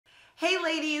Hey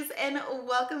ladies, and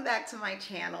welcome back to my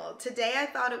channel. Today I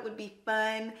thought it would be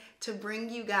fun to bring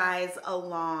you guys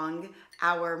along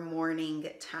our morning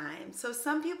time. So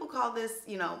some people call this,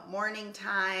 morning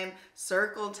time,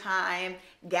 circle time,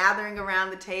 gathering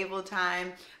around the table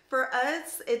time. For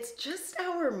us, it's just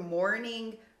our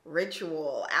morning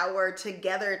ritual, our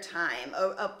together time,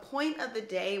 a point of the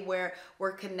day where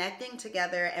we're connecting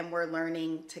together and we're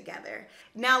learning together.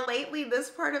 Now, lately,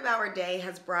 this part of our day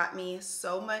has brought me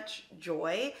so much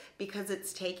joy because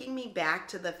it's taking me back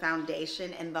to the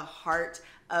foundation and the heart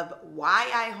of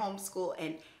why I homeschool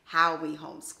and how we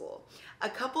homeschool. A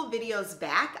couple videos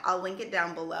back, I'll link it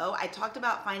down below, I talked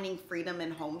about finding freedom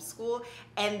in homeschool,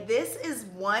 and this is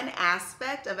one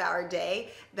aspect of our day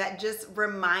that just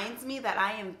reminds me that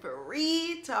I am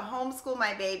free to homeschool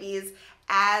my babies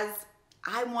as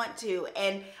I want to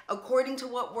and according to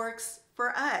what works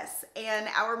for us. And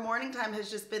our morning time has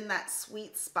just been that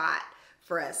sweet spot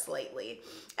for us lately.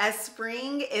 As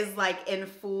spring is like in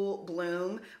full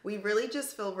bloom, we really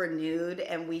just feel renewed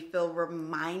and we feel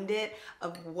reminded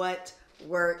of what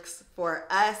works for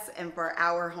us and for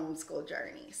our homeschool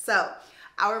journey. So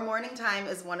our morning time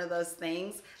is one of those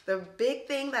things. The big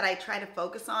thing that I try to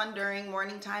focus on during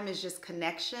morning time is just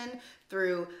connection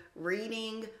through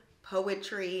reading,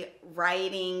 poetry,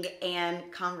 writing,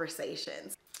 and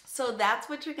conversations. So that's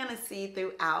what you're gonna see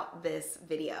throughout this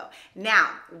video. Now,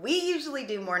 we usually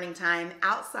do morning time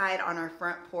outside on our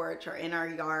front porch or in our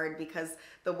yard because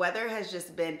the weather has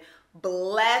just been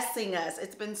blessing us.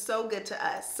 It's been so good to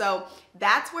us. So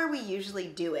that's where we usually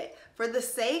do it. For the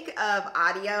sake of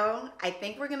audio, I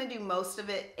think we're gonna do most of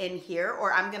it in here,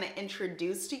 or I'm gonna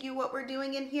introduce to you what we're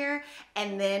doing in here,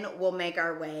 and then we'll make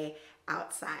our way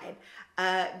outside.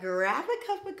 Grab a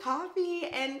cup of coffee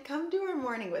and come do our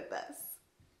morning with us.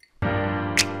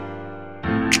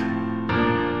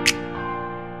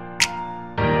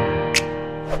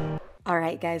 All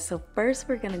right, guys, so first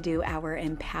we're gonna do our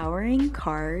empowering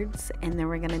cards, and then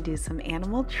we're gonna do some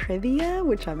animal trivia,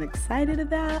 which I'm excited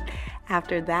about.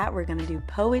 After that, we're gonna do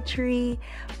poetry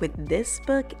with this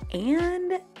book,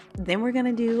 and then we're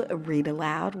gonna do a read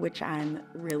aloud, which I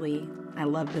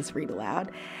love this read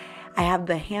aloud. I have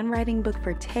the handwriting book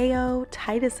for Teo,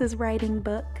 Titus's writing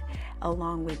book,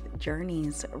 along with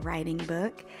Journey's writing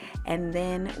book. And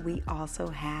then we also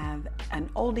have an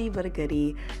oldie but a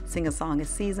goodie, Sing a Song of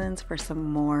Seasons, for some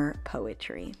more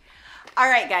poetry. All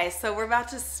right, guys, so we're about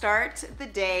to start the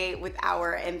day with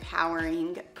our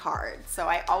empowering cards. So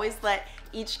I always let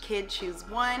each kid choose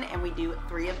one, and we do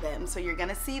 3 of them. So you're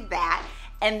gonna see that.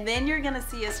 And then you're gonna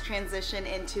see us transition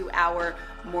into our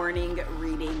morning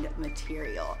reading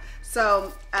material.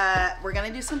 So we're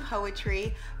gonna do some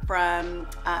poetry from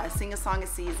Sing a Song of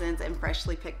Seasons and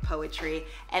Freshly Picked Poetry.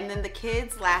 And then the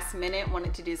kids last minute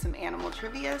wanted to do some animal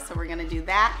trivia, so we're gonna do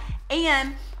that.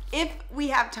 And if we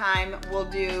have time, we'll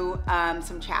do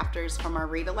some chapters from our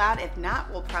read aloud. If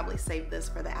not, we'll probably save this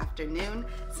for the afternoon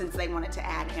since they wanted to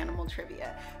add animal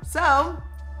trivia. So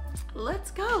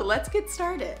let's go, let's get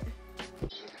started.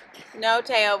 No,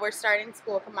 Teo, we're starting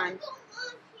school. Come on.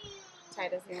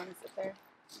 Titus, you want to sit there?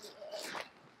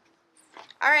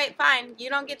 All right, fine. You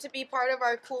don't get to be part of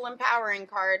our cool empowering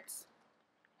cards.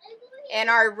 In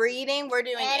our reading, we're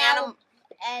doing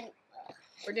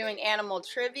animal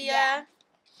trivia. Yeah.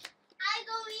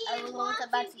 I was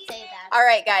about to say that. All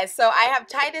right, guys. So I have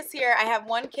Titus here. I have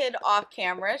one kid off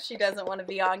camera. She doesn't want to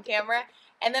be on camera.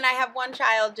 And then I have one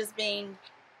child just being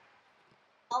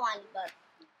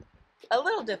a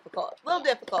little difficult,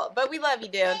 but we love you,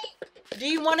 dude. Do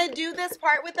you want to do this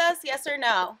part with us? Yes or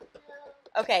no?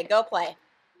 Okay, go play.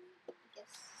 Yes.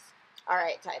 All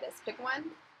right, Titus, pick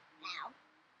one. Now.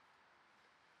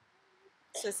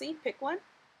 Sissy, pick one.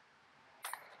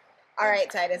 All right,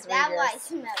 Titus, read That yours.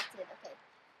 was melted. Okay.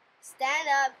 Stand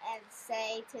up and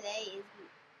say, "Today is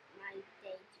my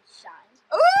day to shine."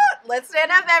 Ooh, let's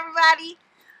stand up, everybody.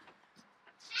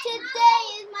 Today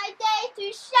is my day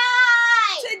to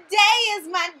shine. Today is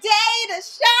my day to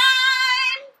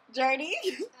shine. Journey.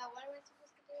 What am I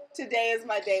supposed to do? Today is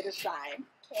my day to shine.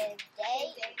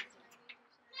 Today.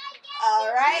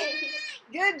 All right.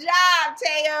 Good job,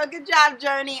 Teo. Good job,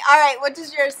 Journey. All right, what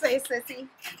does yours say, Sissy?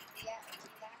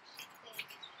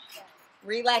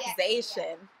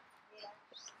 Relaxation.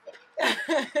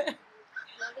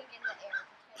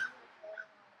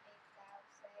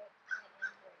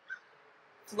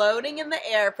 Floating in the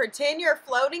air. Pretend you're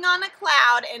floating on a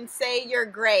cloud and say you're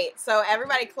great. So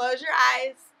everybody close your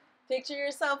eyes. Picture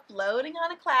yourself floating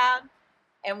on a cloud.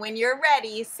 And when you're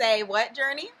ready, say what,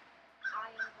 Journey?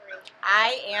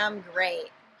 I am great.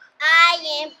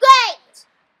 I am great.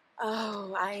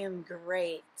 Oh, I am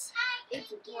great. It's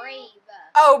brave.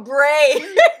 Oh,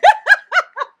 brave.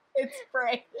 It's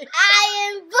brave. I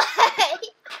am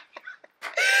brave.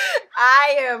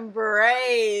 I am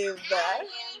brave.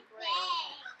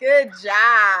 Good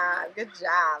job. Good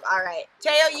job. All right.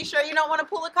 Teo, you sure you don't want to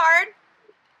pull a card?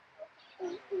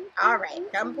 All right.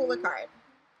 Come pull a card.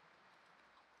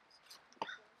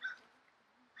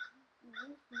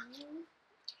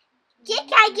 Get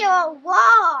like your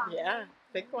wall. Yeah.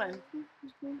 Pick one.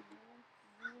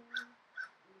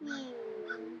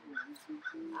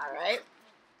 All right.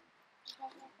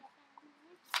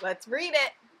 Let's read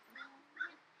it.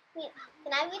 Wait,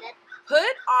 can I read it?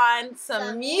 Put on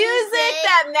some music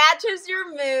that matches your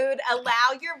mood.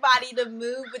 Allow your body to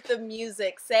move with the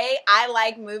music. Say, I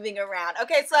like moving around.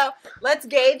 Okay, so let's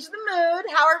gauge the mood.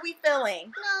 How are we feeling?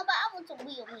 No, but I want some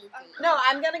real music. No,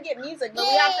 I'm going to get music, but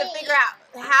we have to figure out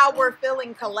how we're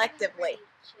feeling collectively.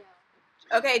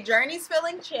 Okay, Journey's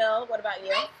feeling chill. What about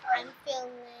you? I'm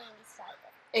feeling excited.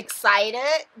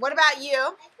 Excited? What about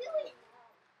you?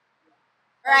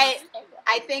 All right,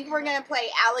 I think we're going to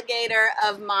play Alligator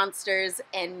of Monsters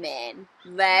and Men.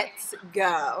 Let's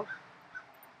go.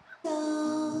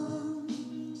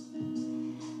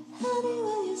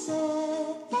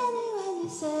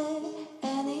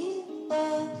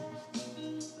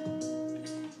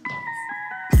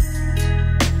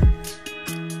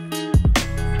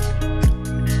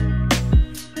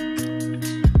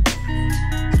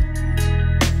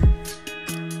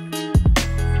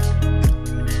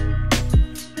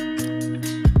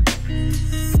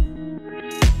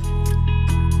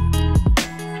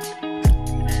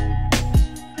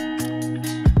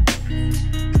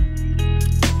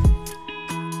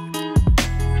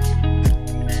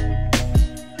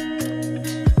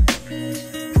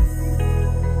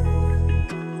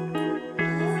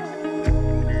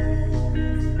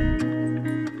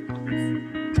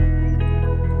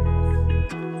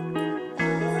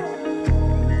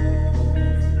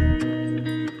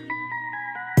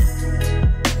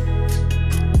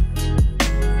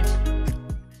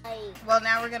 Well,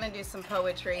 now we're going to do some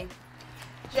poetry.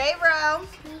 J-Ro.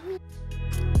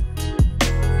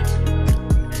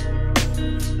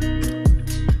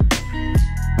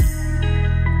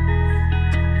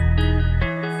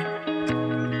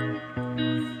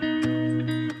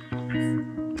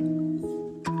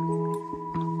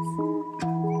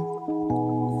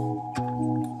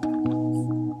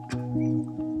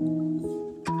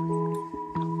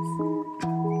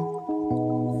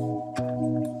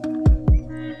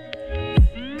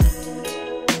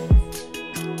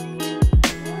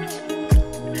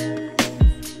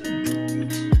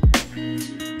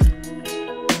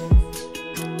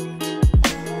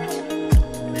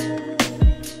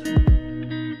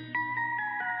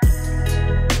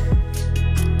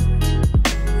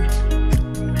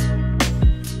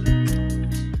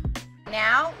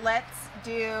 Now let's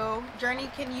do, Journey,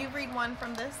 can you read one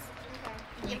from this?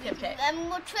 Okay. You can pick.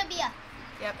 More trivia.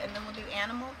 Yep, and then we'll do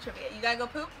animal trivia. You gotta go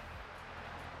poop?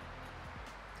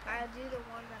 I'll do the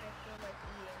one that I feel like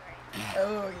eating right now.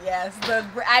 Oh, yes.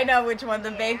 I know which one,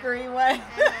 the bakery one.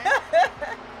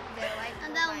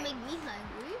 And that will make me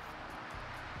hungry.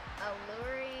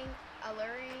 Alluring.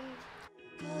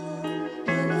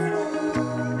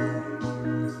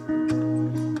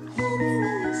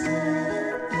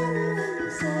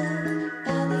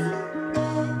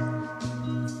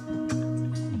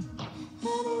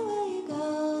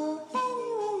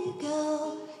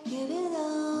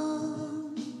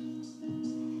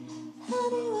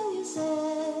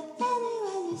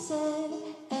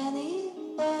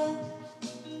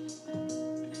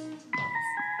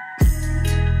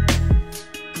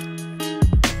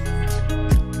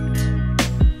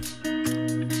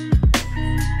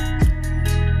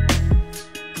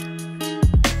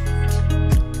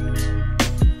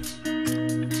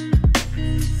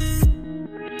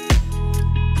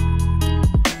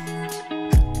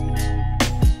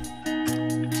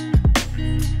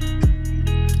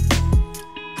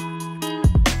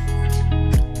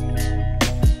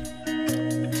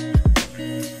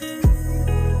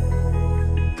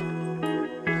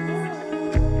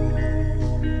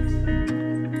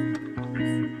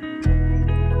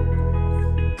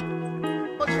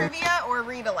 Trivia or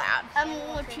read aloud?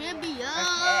 More trivia.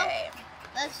 Okay.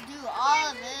 Let's do all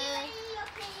of it.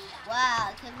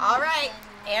 Wow. All right.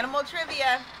 Animal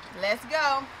trivia. Let's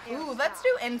go. Ooh, let's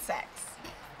do insects.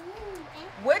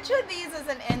 Which of these is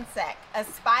an insect? A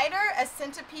spider, a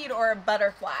centipede, or a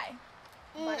butterfly?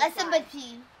 A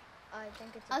centipede. I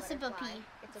think it's A a centipede. butterfly.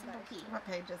 It's a Centipede. What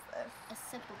page is this? A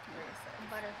centipede.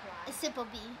 butterfly. A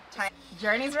centipede.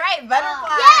 Journey's right.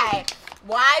 Butterfly. Yay!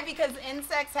 Why? Because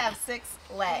insects have 6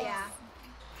 legs. Yeah.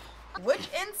 Which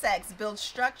insects build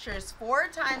structures 4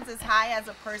 times as high as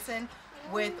a person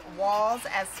with walls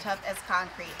as tough as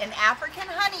concrete? An African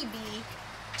honeybee,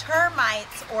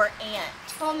 termites, or ant?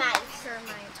 Termites.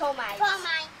 Termite.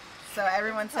 Termites. So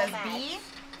everyone says Termites. B?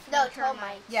 No,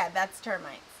 termites. Yeah, that's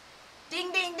termites.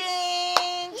 Ding, ding,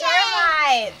 ding!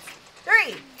 Yay!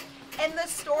 Termites! 3. In the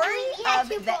story Yeah, of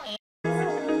 2 the points.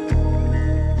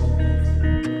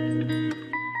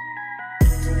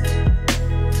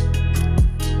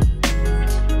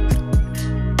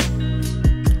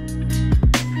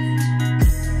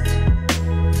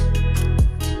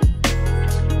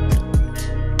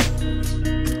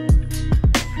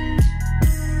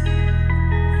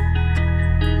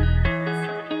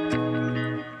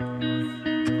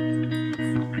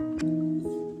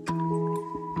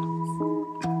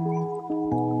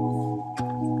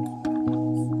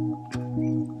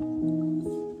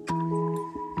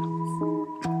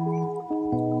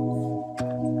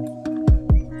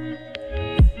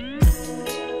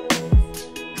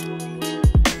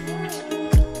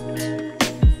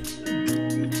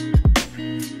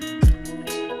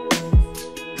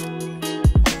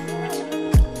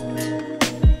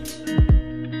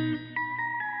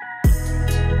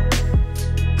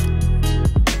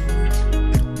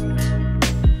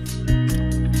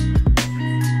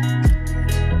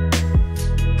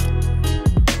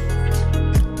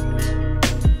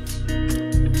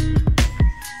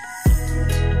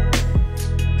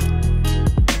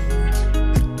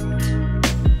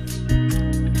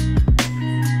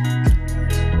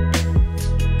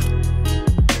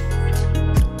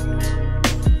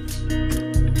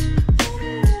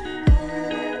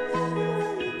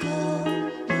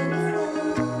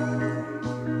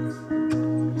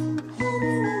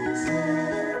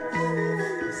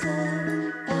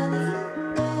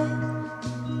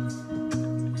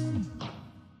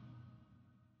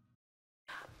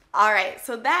 All right,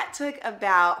 so that took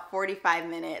about 45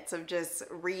 minutes of just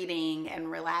reading and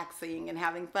relaxing and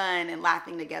having fun and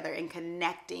laughing together and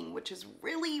connecting, which is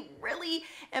really, really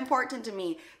important to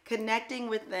me. Connecting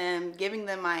with them, giving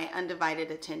them my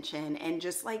undivided attention, and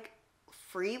just like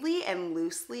freely and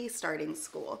loosely starting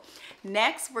school.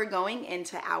 Next, we're going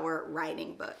into our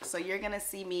writing book. So you're gonna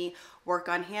see me work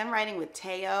on handwriting with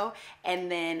Teo and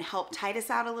then help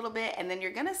Titus out a little bit. And then you're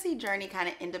gonna see Journey kind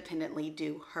of independently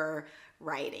do her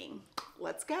writing.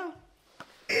 Let's go.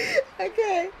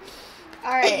 Okay.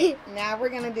 All right, now we're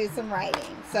gonna do some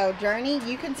writing. So Journey,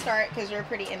 you can start because you're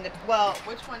pretty well,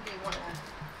 which one do you want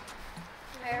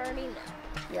to? I already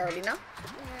know. You already know?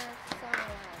 Yeah, so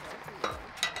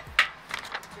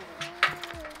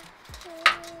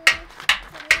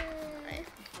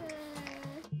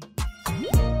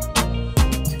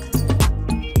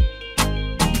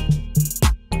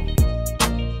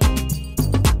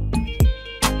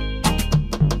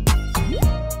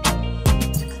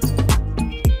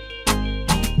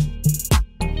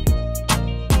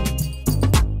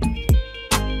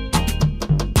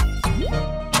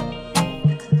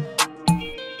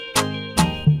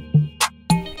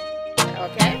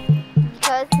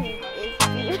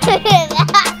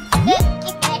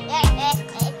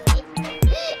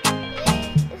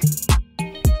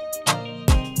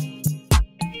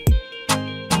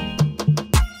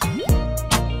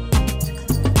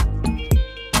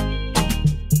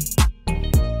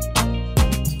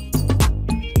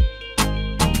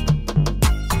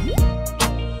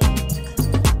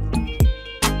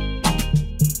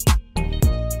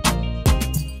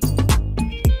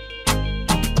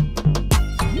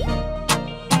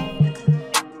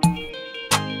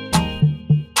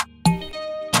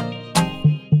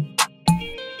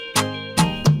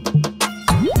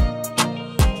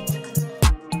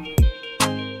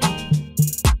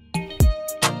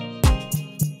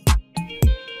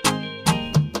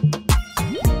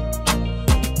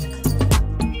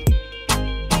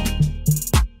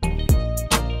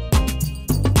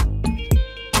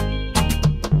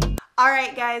All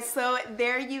right, guys, so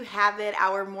there you have it,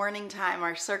 our morning time,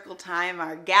 our circle time,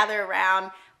 our gather around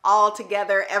all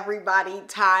together, everybody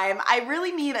time. I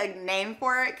really need a name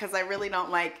for it because I really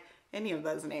don't like any of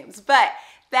those names, but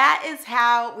that is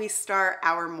how we start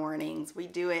our mornings. We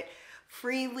do it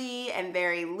freely and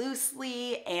very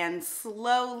loosely and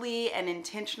slowly and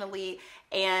intentionally.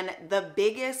 And the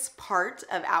biggest part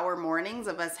of our mornings,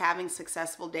 of us having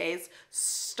successful days,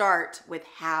 start with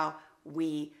how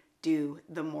we do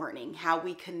the morning, how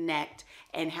we connect,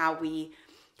 and how we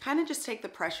kind of just take the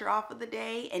pressure off of the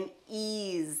day and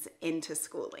ease into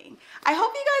schooling. I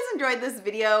hope you guys enjoyed this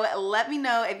video. Let me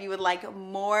know if you would like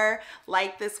more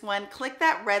like this one. Click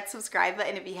that red subscribe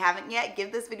button if you haven't yet.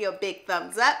 Give this video a big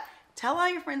thumbs up. Tell all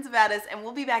your friends about us, and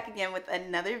we'll be back again with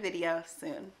another video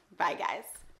soon. Bye,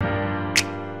 guys.